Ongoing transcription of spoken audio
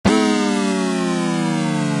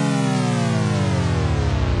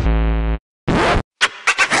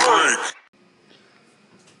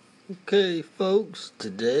Okay, folks,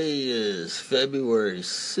 today is February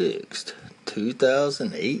 6th,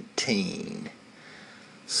 2018.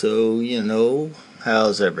 So,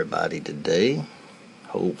 how's everybody today?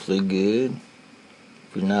 Hopefully good.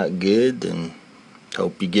 If you're not good, then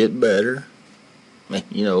hope you get better. What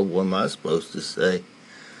am I supposed to say?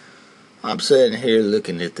 I'm sitting here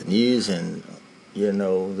looking at the news and,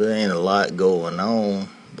 there ain't a lot going on.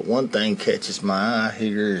 But one thing catches my eye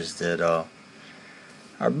here is that,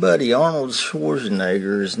 our buddy Arnold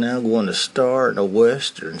Schwarzenegger is now going to star in a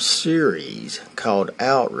Western series called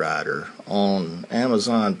Outrider on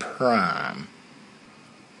Amazon Prime.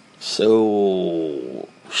 So,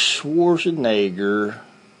 Schwarzenegger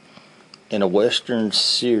in a Western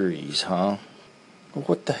series, huh?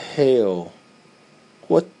 What the hell?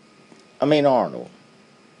 Arnold,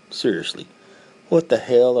 seriously, what the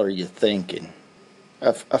hell are you thinking?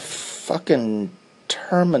 A fucking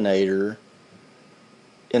Terminator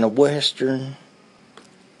in a Western?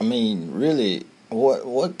 Really,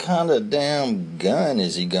 what kind of damn gun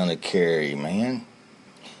is he gonna carry, man?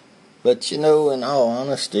 But in all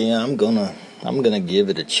honesty, I'm gonna give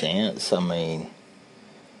it a chance.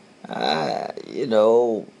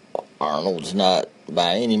 Arnold's not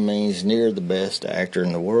by any means near the best actor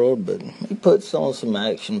in the world, but he puts on some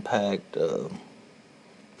action-packed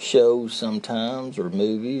shows sometimes, or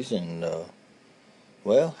movies, and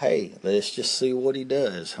well, hey, let's just see what he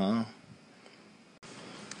does, huh?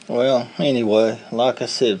 Well, anyway, like I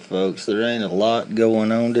said, folks, there ain't a lot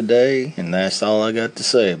going on today, and that's all I got to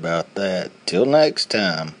say about that. Till next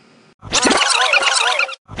time.